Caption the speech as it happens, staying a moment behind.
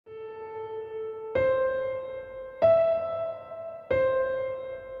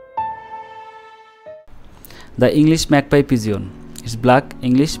The English Magpie pigeon. It's black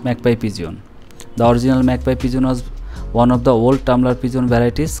English Magpie pigeon. The original Magpie pigeon was one of the old tumbler pigeon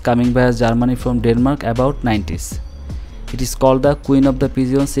varieties coming by Germany from Denmark about 90s. It is called the Queen of the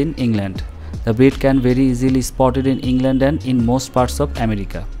Pigeons in England. The breed can very easily spotted in England and in most parts of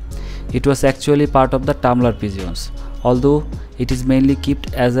America. It was actually part of the tumbler pigeons, although it is mainly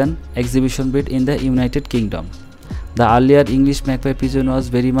kept as an exhibition breed in the United Kingdom. The earlier English Magpie pigeon was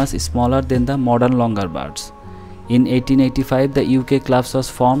very much smaller than the modern longer birds. In 1885, the UK clubs was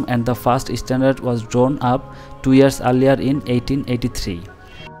formed and the first standard was drawn up 2 years earlier in 1883.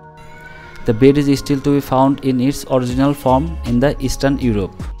 The breed is still to be found in its original form in the Eastern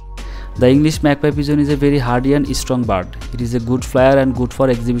Europe. The English Magpie pigeon is a very hardy and strong bird. It is a good flyer and good for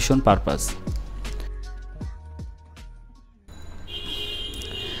exhibition purpose.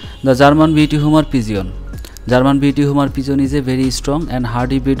 The German Beauty Humor pigeon. German Beauty Humor pigeon is a very strong and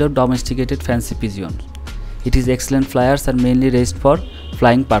hardy breed of domesticated fancy pigeon. It is excellent flyers and mainly raised for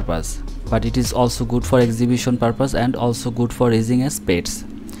flying purpose, but it is also good for exhibition purpose and also good for raising as pets.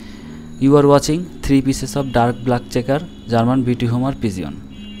 You are watching 3 pieces of dark black checker German Beauty Humor pigeon.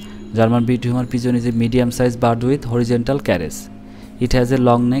 German Beauty Humor pigeon is a medium-sized bird with horizontal carriage. It has a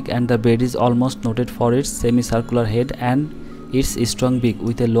long neck and the breed is almost noted for its semicircular head and its strong beak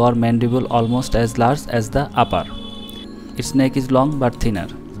with a lower mandible almost as large as the upper. Its neck is long but thinner.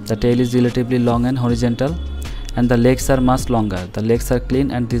 The tail is relatively long and horizontal, and the legs are much longer. The legs are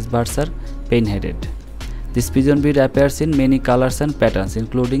clean and these birds are pain-headed. This pigeon breed appears in many colors and patterns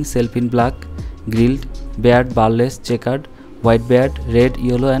including self-in black, grilled, barred, barless, checkered, white beard, red,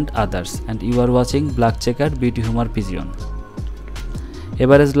 yellow and others, and you are watching black checkered Beauty Humor pigeon.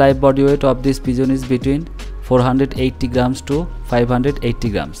 Average live body weight of this pigeon is between 480 grams to 580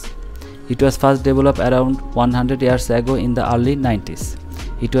 grams. It was first developed around 100 years ago in the early 90s.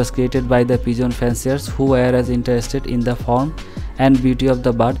 It was created by the pigeon fanciers who were as interested in the form and beauty of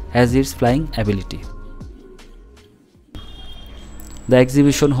the bird as its flying ability. The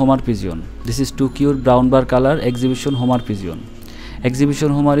Exhibition Homer pigeon. This is 2 cute brown bar color Exhibition Homer pigeon. Exhibition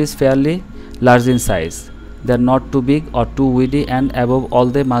Homer is fairly large in size. They are not too big or too weedy, and above all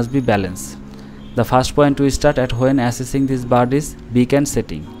they must be balanced. The first point to start at when assessing this bird is beak and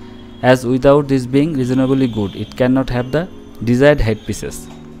setting, as without this being reasonably good, it cannot have the desired headpieces.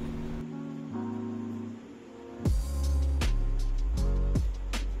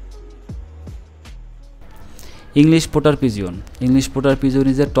 English Pouter pigeon. English Pouter pigeon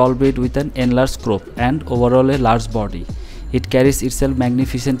is a tall breed with an enlarged crop and overall a large body. It carries itself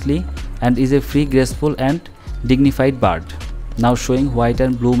magnificently and is a free, graceful and dignified bird. Now showing white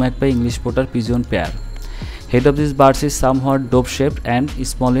and blue Magpie English Pouter pigeon pair. Head of these birds is somewhat dove-shaped and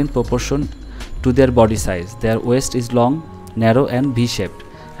small in proportion to their body size. Their waist is long, narrow and V-shaped,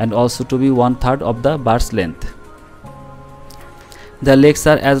 and also to be 1/3 of the bird's length. The legs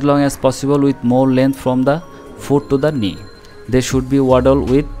are as long as possible with more length from the foot to the knee. They should be waddled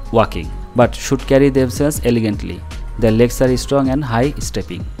with walking, but should carry themselves elegantly. Their legs are strong and high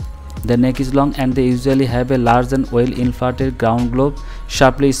stepping. Their neck is long and they usually have a large and well inflated ground globe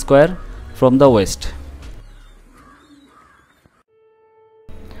sharply square from the waist.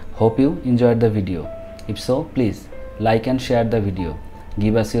 Hope you enjoyed the video. If so, please like and share the video.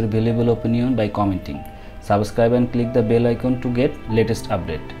 Give us your valuable opinion by commenting. Subscribe and click the bell icon to get latest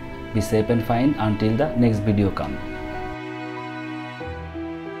update. Be safe and fine until the next video comes.